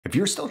If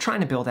you're still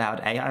trying to build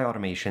out AI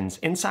automations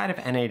inside of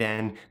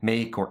N8N,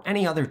 Make, or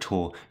any other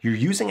tool, you're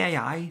using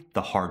AI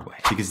the hard way.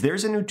 Because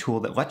there's a new tool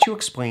that lets you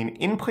explain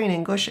in plain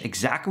English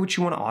exactly what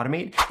you want to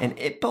automate, and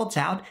it builds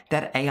out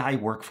that AI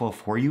workflow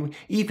for you,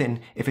 even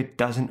if it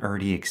doesn't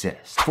already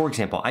exist. For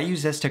example, I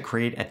use this to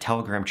create a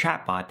Telegram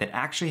chatbot that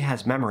actually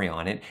has memory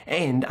on it,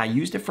 and I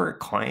used it for a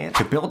client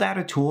to build out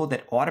a tool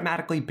that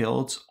automatically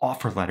builds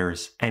offer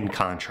letters and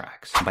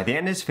contracts. By the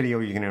end of this video,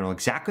 you're going to know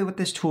exactly what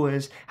this tool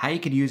is, how you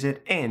could use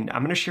it, and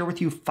I'm going to share with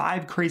you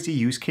 5 crazy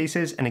use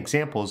cases and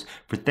examples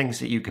for things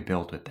that you could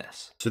build with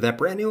this. So that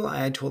brand new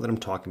AI tool that I'm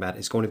talking about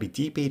is going to be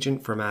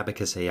DeepAgent from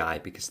Abacus AI,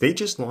 because they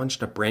just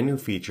launched a brand new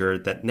feature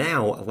that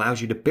now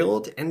allows you to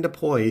build and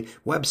deploy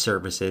web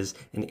services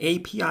and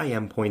API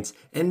endpoints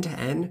end to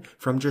end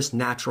from just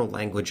natural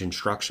language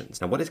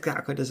instructions. Now, what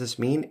exactly does this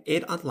mean?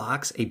 It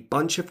unlocks a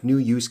bunch of new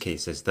use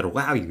cases that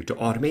allow you to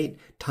automate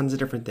tons of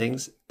different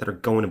things that are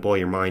going to blow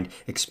your mind,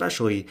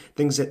 especially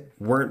things that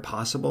weren't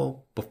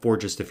possible before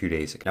just a few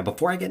days ago. Now,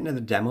 before I get into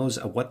the demos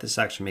of what this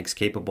actually makes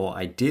capable,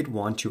 I did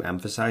want to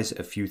emphasize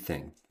a few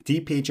things.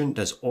 DeepAgent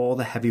does all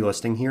the heavy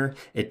lifting here.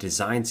 It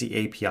designs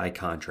the API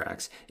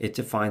contracts. It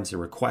defines the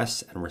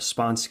requests and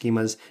response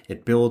schemas.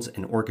 It builds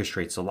and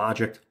orchestrates the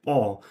logic,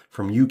 all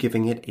from you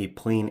giving it a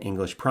plain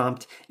English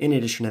prompt. In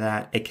addition to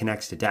that, it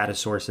connects to data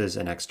sources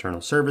and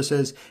external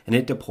services, and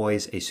it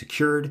deploys a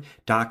secured,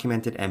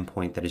 documented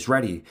endpoint that is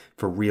ready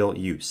for real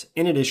use.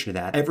 In addition to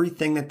that,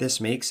 everything that this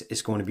makes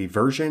is going to be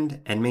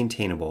versioned and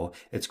maintainable.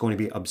 It's going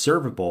to be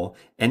observable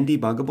and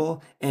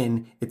debuggable,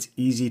 and it's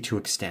easy to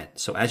extend.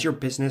 So as your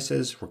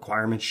business's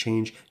requirements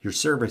change, your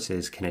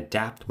services can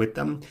adapt with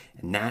them,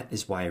 and that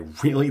is why I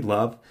really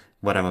love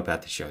what I'm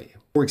about to show you.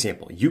 For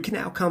example, you can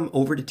now come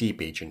over to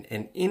DeepAgent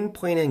and in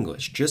plain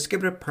English, just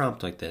give it a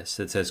prompt like this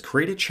that says,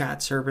 create a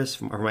chat service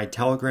for my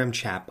Telegram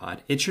chatbot.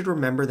 It should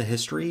remember the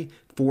history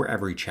for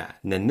every chat.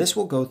 And then this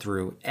will go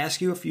through,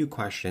 ask you a few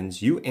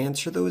questions, you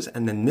answer those,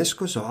 and then this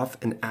goes off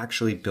and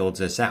actually builds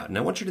this out. And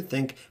I want you to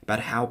think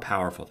about how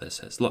powerful this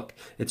is. Look,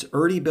 it's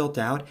already built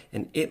out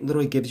and it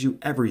literally gives you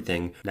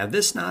everything. Now,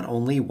 this not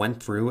only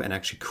went through and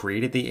actually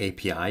created the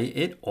API,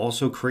 it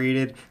also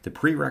created the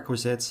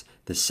prerequisites,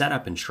 the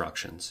setup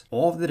instructions,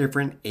 all of the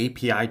different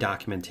API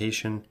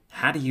documentation,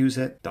 how to use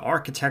it, the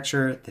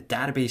architecture, the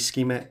database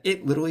schema.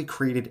 It literally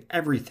created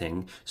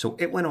everything. So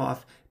it went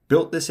off,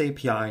 built this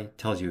API,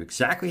 tells you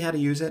exactly how to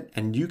use it,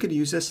 and you could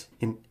use this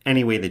in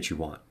any way that you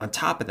want. On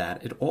top of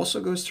that, it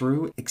also goes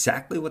through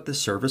exactly what the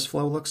service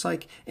flow looks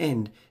like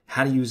and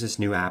how to use this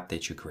new app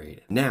that you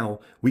created. Now,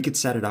 we could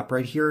set it up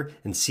right here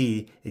and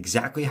see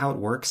exactly how it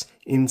works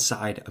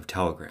inside of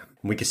Telegram.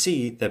 And we can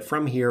see that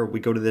from here, we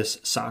go to this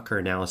soccer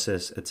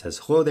analysis. It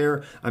says, hello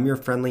there, I'm your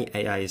friendly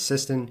AI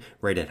assistant,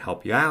 ready to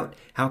help you out.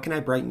 How can I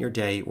brighten your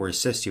day or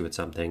assist you with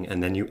something?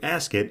 And then you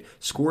ask it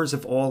scores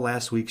of all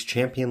last week's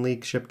Champion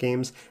League ship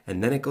games,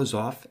 and then it goes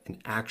off and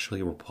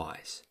actually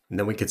replies. And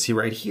then we could see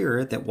right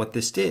here that what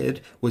this did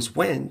was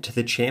went to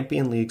the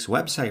Champion League's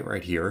website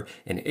right here,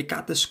 and it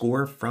got the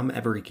score from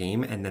every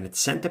game, and then it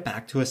sent it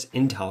back to us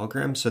in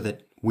Telegram so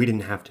that we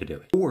didn't have to do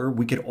it. Or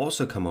we could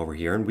also come over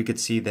here and we could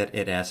see that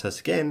it asks us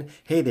again,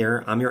 hey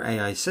there, I'm your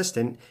AI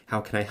assistant. How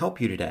can I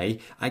help you today?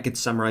 I could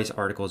summarize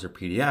articles or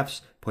PDFs,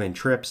 plan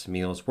trips,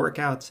 meals,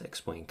 workouts,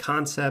 explain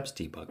concepts,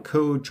 debug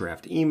code,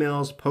 draft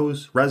emails,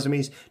 posts,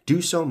 resumes,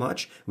 do so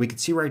much. We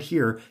could see right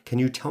here, can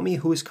you tell me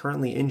who is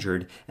currently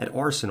injured at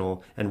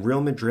Arsenal and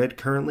Real Madrid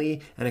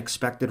currently and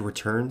expected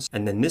returns?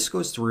 And then this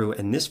goes through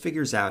and this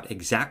figures out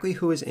exactly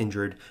who is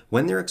injured,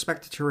 when they're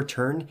expected to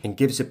return, and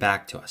gives it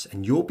back to us.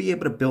 And you'll be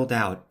able to build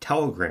out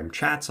Telegram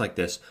chats like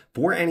this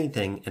for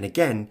anything. And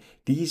again,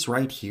 these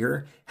right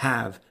here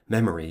have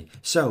memory,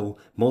 so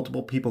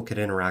multiple people could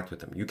interact with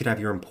them. You could have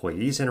your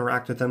employees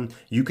interact with them.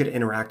 You could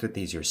interact with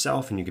these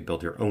yourself and you could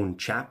build your own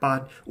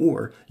chatbot,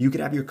 or you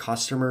could have your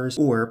customers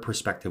or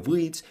prospective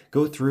leads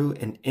go through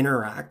and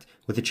interact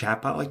with a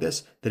chatbot like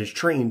this that is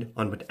trained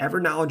on whatever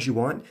knowledge you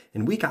want.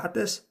 And we got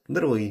this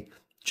literally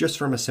just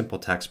from a simple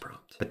text prompt.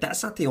 But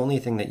that's not the only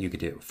thing that you could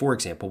do. For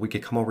example, we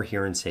could come over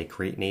here and say,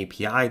 create an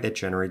API that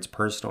generates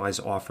personalized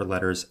offer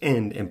letters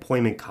and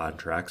employment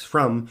contracts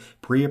from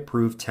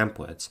pre-approved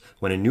templates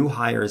when a new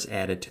hire is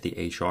added to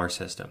the HR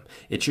system.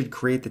 It should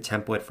create the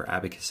template for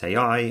Abacus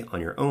AI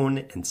on your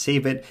own and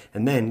save it,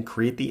 and then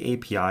create the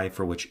API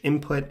for which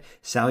input,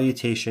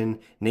 salutation,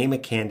 name a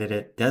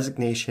candidate,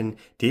 designation,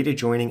 data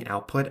joining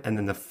output, and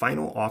then the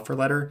final offer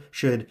letter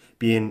should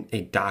be in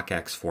a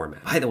docx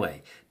format. By the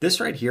way, this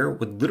right here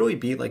would literally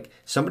be like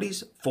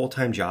somebody's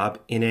full-time job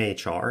in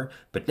HR,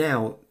 but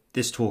now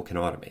this tool can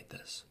automate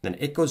this. Then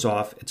it goes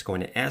off, it's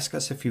going to ask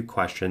us a few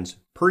questions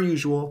per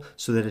usual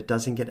so that it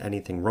doesn't get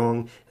anything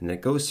wrong, and then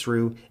it goes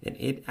through and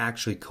it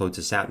actually codes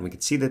us out. And we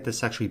can see that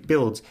this actually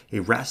builds a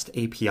REST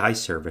API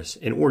service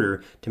in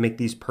order to make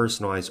these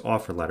personalized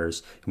offer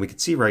letters. And we can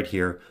see right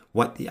here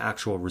what the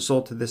actual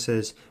result of this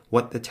is,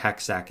 what the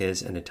tech stack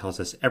is, and it tells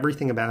us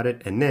everything about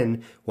it. And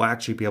then we'll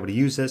actually be able to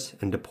use this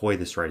and deploy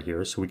this right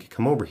here. So we could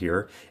come over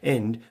here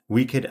and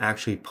we could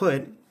actually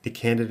put the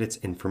candidate's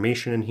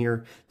information in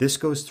here. This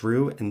goes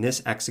through and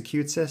this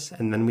executes this,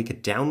 and then we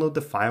could download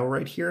the file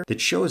right here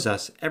that shows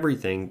us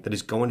everything that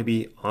is going to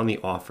be on the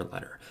offer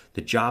letter.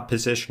 The job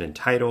position and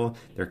title,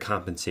 their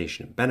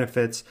compensation and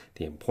benefits,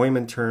 the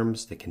employment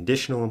terms, the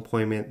conditional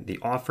employment, the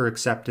offer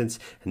acceptance,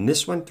 and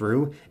this went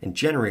through and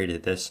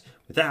generated this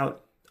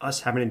without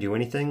us having to do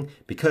anything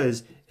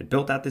because it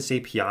built out this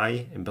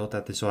API and built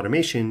out this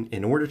automation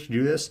in order to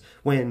do this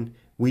when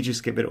we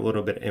just give it a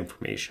little bit of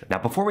information. Now,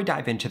 before we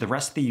dive into the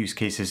rest of the use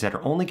cases that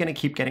are only going to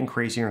keep getting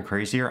crazier and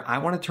crazier, I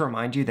wanted to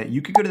remind you that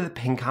you could go to the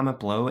pinned comment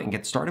below and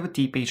get started with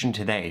DeepAgent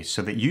today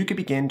so that you could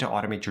begin to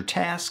automate your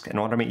tasks and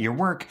automate your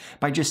work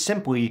by just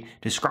simply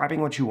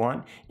describing what you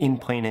want in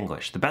plain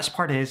English. The best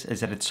part is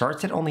that it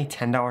starts at only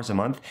 $10 a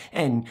month,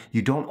 and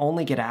you don't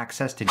only get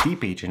access to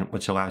DeepAgent,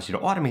 which allows you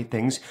to automate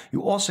things,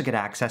 you also get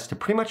access to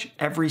pretty much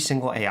every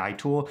single AI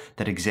tool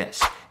that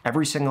exists.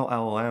 Every single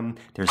LLM,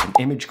 there's an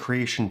image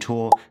creation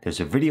tool, there's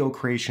a video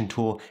creation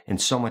tool, and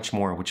so much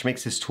more, which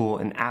makes this tool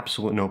an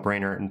absolute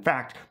no-brainer. In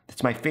fact,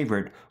 it's my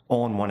favorite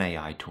all-in-one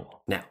AI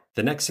tool. Now,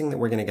 the next thing that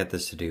we're going to get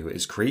this to do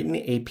is create an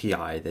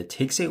API that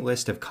takes a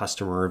list of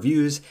customer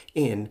reviews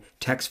in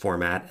text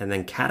format and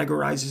then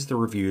categorizes the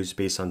reviews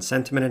based on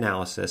sentiment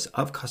analysis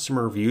of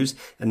customer reviews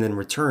and then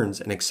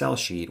returns an Excel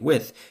sheet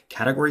with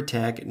category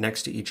tag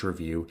next to each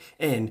review.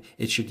 And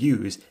it should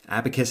use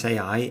Abacus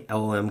AI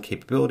LLM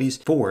capabilities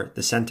for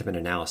the sentiment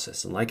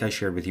analysis. And like I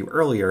shared with you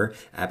earlier,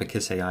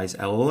 Abacus AI's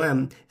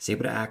LLM is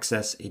able to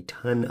access a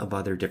ton of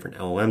other different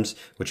LLMs,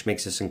 which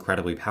makes this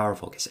incredibly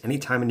powerful because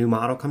anytime a new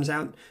model comes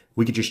out,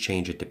 we could just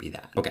change it to be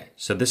that. Okay,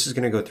 so this is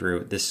going to go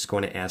through. This is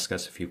going to ask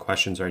us a few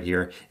questions right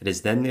here. It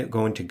is then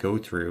going to go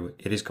through.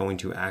 It is going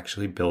to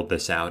actually build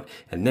this out.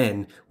 And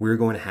then we're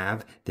going to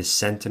have this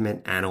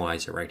sentiment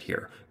analyzer right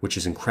here, which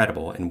is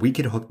incredible. And we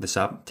could hook this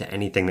up to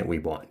anything that we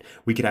want.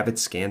 We could have it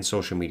scan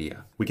social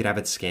media. We could have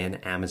it scan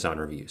Amazon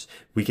reviews.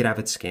 We could have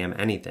it scan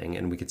anything.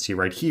 And we could see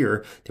right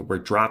here that we're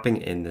dropping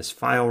in this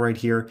file right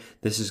here.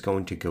 This is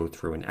going to go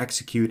through and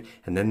execute.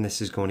 And then this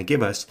is going to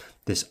give us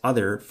this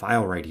other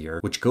file right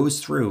here, which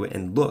goes through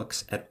and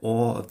looks at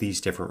all of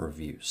these different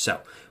reviews.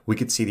 So we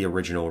could see the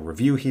original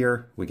review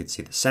here. We could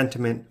see the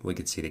sentiment. We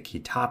could see the key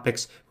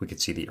topics. We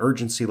could see the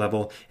urgency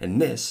level.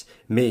 And this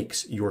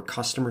makes your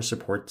customer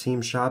support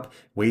team's job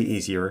way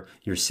easier,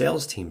 your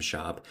sales team's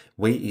job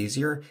way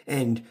easier,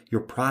 and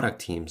your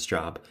product team's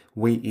job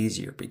way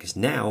easier because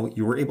now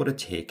you were able to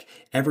take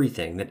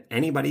everything that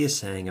anybody is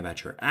saying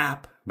about your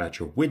app, about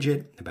your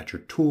widget, about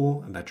your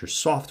tool, about your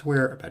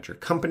software, about your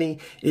company.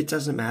 It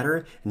doesn't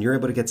matter. And you're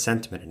able to get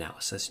sentiment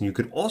analysis. And you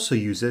could also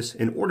use this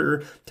in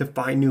order to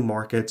find new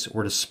markets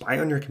or to spy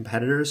on your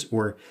competitors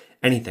or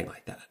anything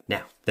like that.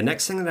 Now, the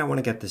next thing that I want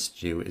to get this to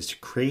do is to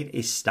create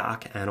a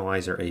stock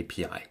analyzer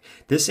API.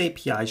 This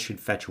API should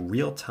fetch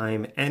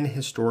real-time and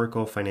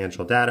historical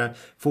financial data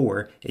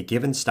for a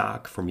given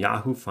stock from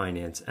Yahoo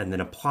Finance and then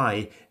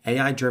apply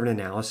AI-driven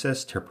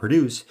analysis to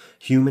produce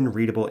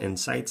human-readable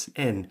insights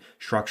and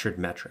structured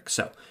metrics.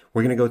 So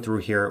we're going to go through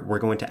here. We're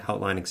going to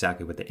outline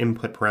exactly what the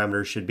input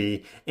parameters should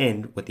be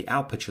and what the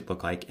output should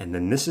look like. And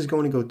then this is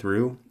going to go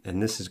through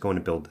and this is going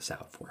to build this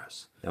out for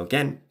us. Now,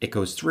 again, it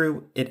goes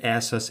through, it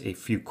asks us a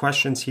few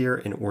questions here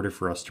in order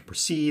for us to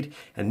proceed.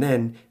 And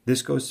then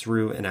this goes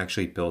through and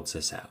actually builds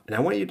this out. And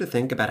I want you to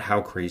think about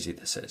how crazy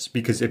this is,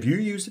 because if you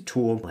use a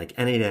tool like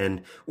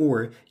N8N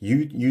or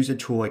you use a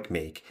tool like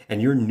Make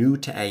and you're new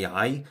to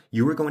AI,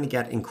 you are going to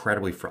get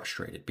incredibly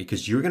frustrated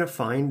because you're going to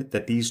find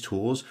that these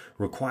tools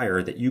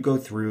require that you go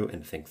through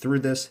and think through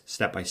this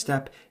step by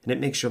step, and it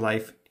makes your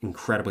life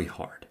incredibly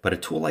hard. But a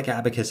tool like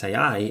Abacus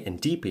AI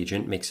and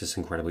DeepAgent makes this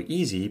incredibly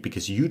easy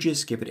because you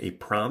just give it a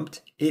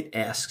prompt. It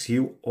asks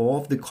you all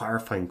of the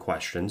clarifying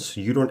questions,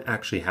 so you don't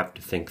actually have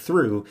to think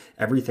through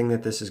everything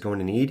that this is going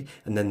to need.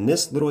 And then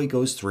this literally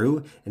goes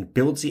through and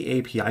builds the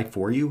API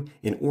for you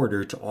in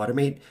order to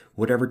automate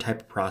whatever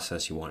type of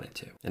process you want it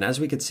to. And as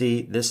we could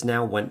see, this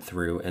now went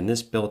through and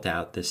this built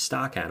out this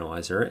stock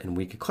analyzer, and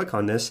we could click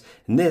on this,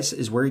 and this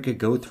is where you could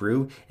go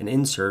through and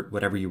insert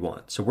whatever you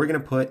want. So we're going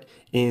to put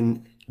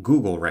in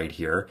Google right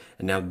here.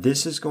 And now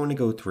this is going to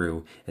go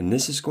through and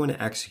this is going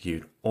to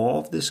execute all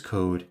of this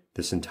code,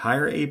 this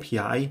entire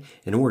API,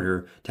 in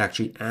order to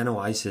actually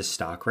analyze this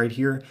stock right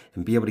here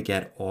and be able to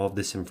get all of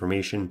this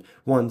information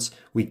once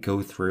we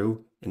go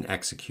through and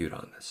execute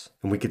on this.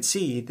 And we could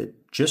see that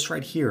just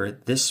right here,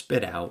 this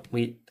spit out,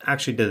 we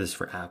actually did this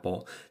for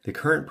Apple, the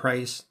current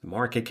price, the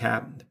market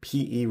cap, the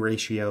PE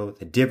ratio,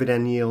 the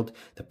dividend yield,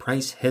 the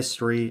price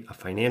history, a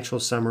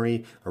financial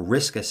summary, a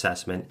risk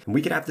assessment. And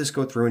we could have this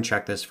go through and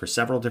check this for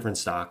several different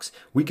stocks.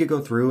 We could go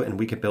through and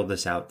we could build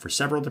this out for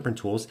several different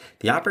tools.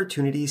 The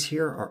opportunities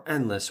here are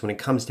endless when it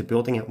comes to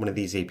building out one of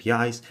these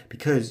APIs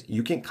because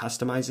you can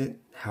customize it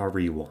however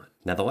you want.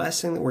 Now, the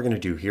last thing that we're going to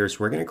do here is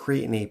we're going to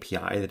create an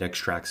API that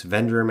extracts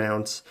vendor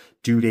amounts,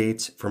 due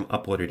dates from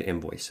uploaded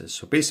invoices.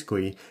 So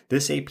basically,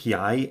 this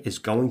API is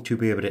going to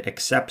be able to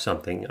accept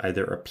something,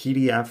 either a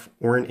PDF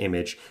or an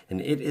image, and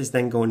it is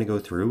then going to go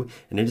through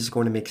and it is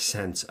going to make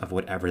sense of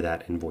whatever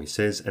that invoice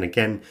is. And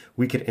again,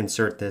 we could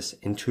insert this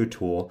into a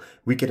tool,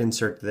 we could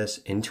insert this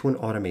into an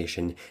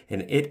automation,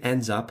 and it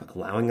ends up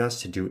allowing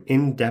us to do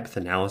in-depth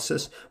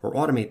analysis or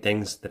automate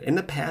things that in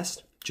the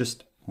past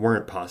just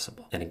weren't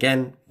possible. And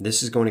again,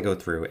 this is going to go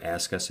through,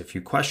 ask us a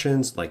few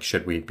questions like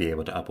should we be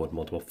able to upload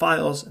multiple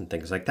files and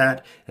things like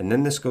that. And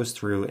then this goes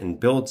through and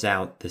builds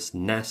out this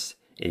Nest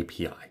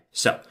API.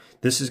 So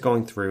this is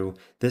going through,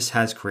 this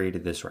has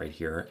created this right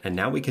here. And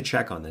now we could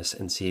check on this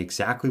and see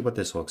exactly what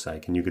this looks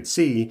like. And you could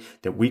see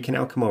that we can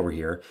now come over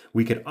here.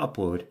 We could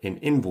upload an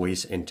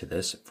invoice into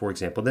this. For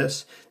example,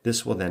 this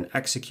will then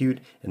execute,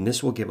 and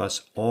this will give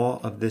us all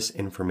of this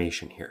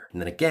information here.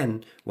 And then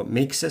again, what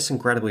makes this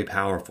incredibly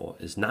powerful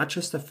is not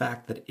just the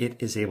fact that it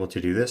is able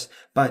to do this,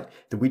 but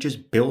that we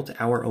just built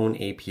our own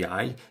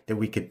API that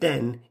we could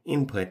then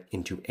input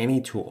into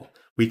any tool.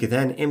 We could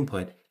then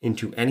input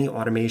into any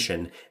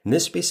automation, and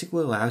this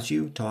basically allows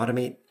you to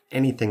automate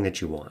anything that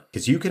you want.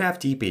 Because you could have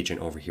DeepAgent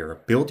over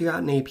here build you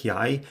out an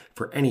API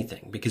for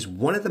anything. Because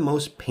one of the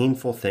most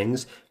painful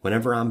things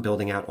whenever I'm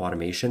building out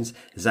automations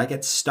is I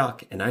get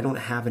stuck and I don't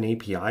have an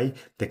API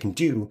that can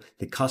do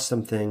the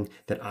custom thing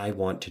that I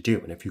want to do.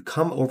 And if you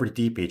come over to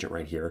DeepAgent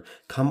right here,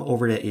 come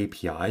over to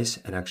APIs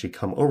and actually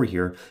come over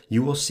here,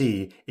 you will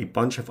see a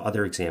bunch of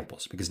other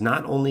examples. Because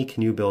not only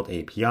can you build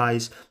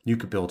APIs, you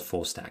could build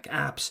full stack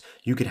apps,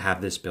 you could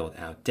have this build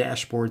out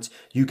dashboards,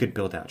 you could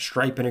build out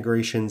Stripe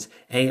integrations,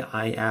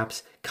 AI apps,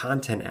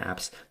 content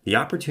apps. The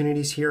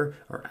opportunities here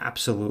are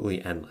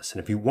absolutely endless. And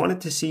if you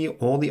wanted to see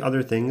all the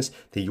other things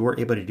that you're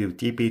able to do with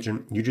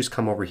DeepAgent, you just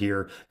come over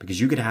here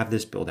because you could have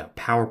this build out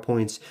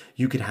PowerPoints,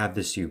 you could have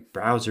this do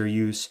browser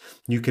use,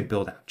 you could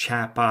build out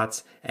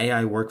chatbots,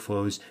 AI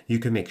workflows, you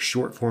could make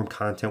short form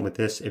content with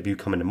this. If you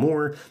come into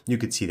more, you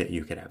could see that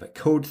you could have it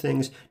code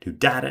things, do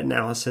data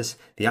analysis.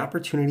 The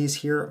opportunities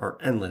here are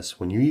endless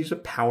when you use a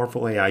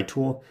powerful AI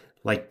tool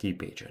like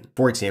DeepAgent.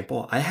 For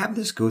example, I have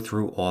this go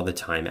through all the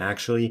time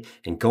actually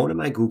and go into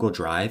my Google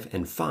Drive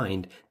and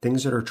find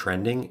things that are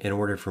trending in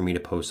order for me to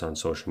post on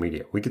social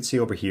media. We could see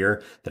over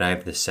here that I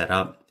have this set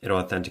up, it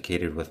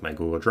authenticated with my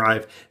Google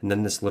Drive, and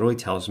then this literally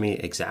tells me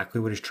exactly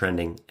what is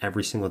trending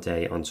every single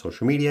day on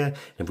social media.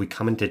 And if we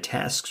come into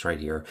tasks right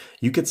here,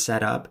 you could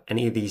set up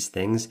any of these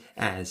things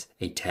as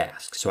a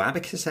task. So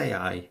Abacus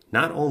AI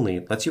not only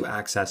lets you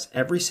access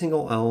every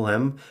single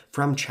LLM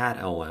from Chat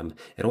LLM,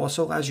 it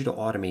also allows you to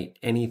automate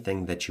anything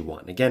that you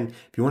want. Again,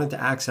 if you wanted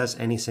to access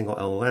any single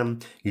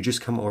LLM, you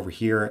just come over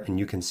here and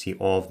you can see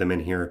all of them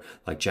in here,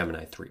 like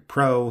Gemini 3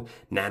 Pro,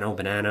 Nano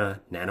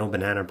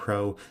Banana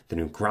Pro, the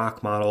new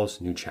Grok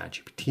models, new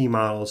ChatGPT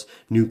models,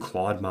 new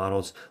Claude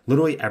models,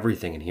 literally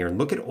everything in here. And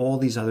look at all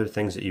these other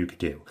things that you could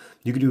do.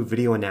 You could do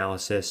video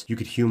analysis, you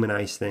could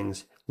humanize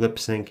things, lip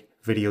sync,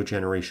 video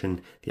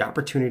generation. The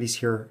opportunities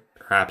here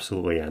are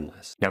absolutely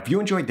endless. Now, if you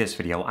enjoyed this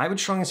video, I would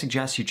strongly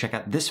suggest you check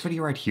out this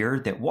video right here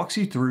that walks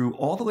you through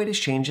all the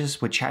latest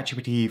changes with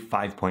ChatGPT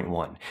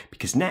 5.1,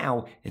 because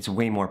now it's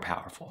way more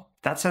powerful.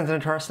 If that sounds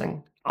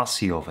interesting, I'll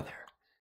see you over there.